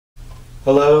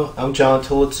Hello, I'm John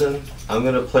Tillotson. I'm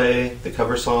going to play the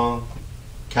cover song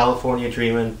California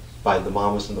Dreamin' by the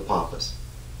Mamas and the Papas.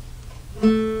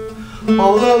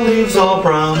 All the leaves are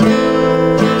brown,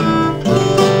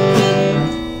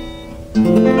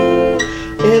 and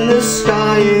the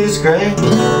sky is gray.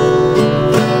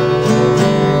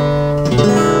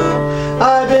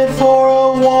 I've been for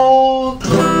a walk,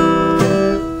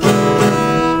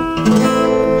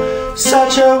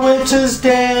 such a winter's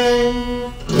day.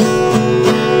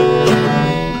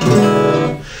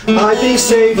 I'd be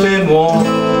safe and warm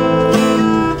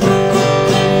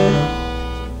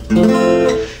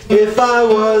if I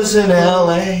was in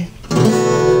LA.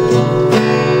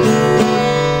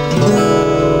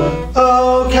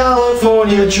 Oh,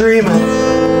 California dreaming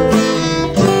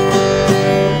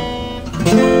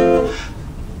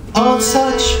on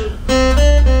such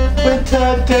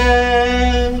winter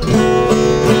day.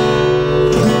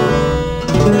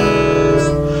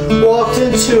 Walked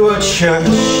into a church,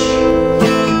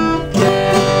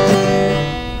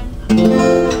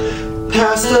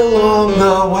 passed along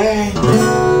the way.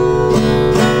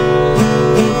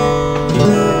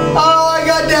 Oh, I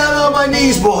got down on my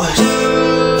knees, boys,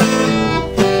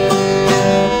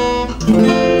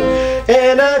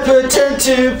 and I pretend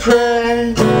to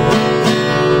pray.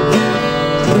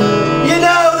 You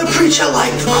know, the preacher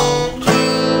liked the cold,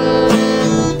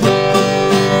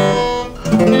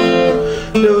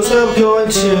 knows I'm going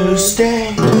to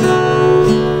stay.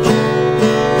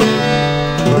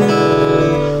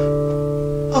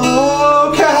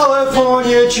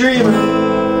 Dreaming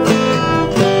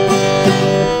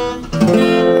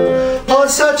on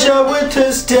such a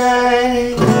winter's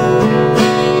day.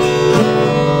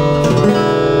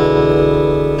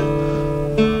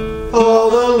 All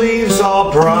the leaves are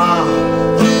brown,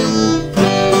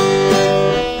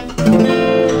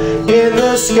 and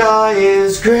the sky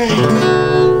is gray.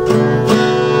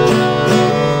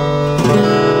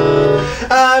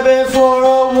 I've been for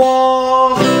a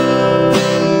walk,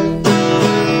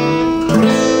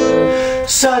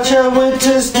 such a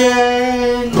winter's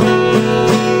day.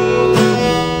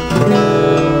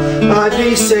 I'd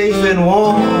be safe and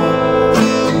warm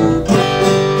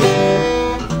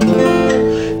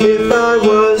if I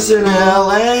was in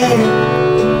LA.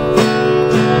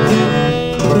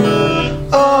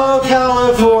 Oh,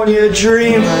 California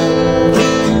dreaming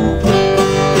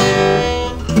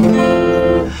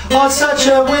on such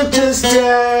a winter's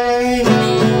day.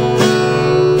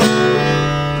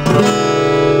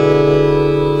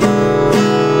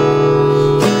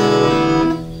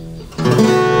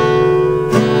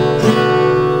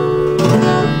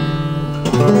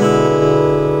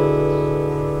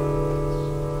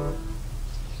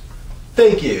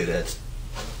 Thank you. That's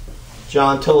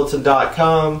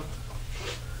JohnTillotson.com,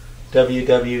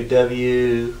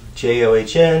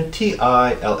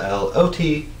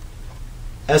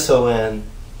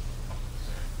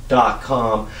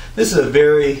 www.JohnTillotson.com. This is a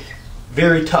very,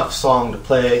 very tough song to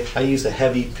play. I use a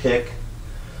heavy pick.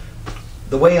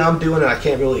 The way I'm doing it, I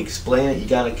can't really explain it. You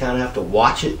gotta kind of have to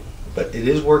watch it, but it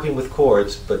is working with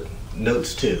chords, but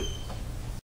notes too.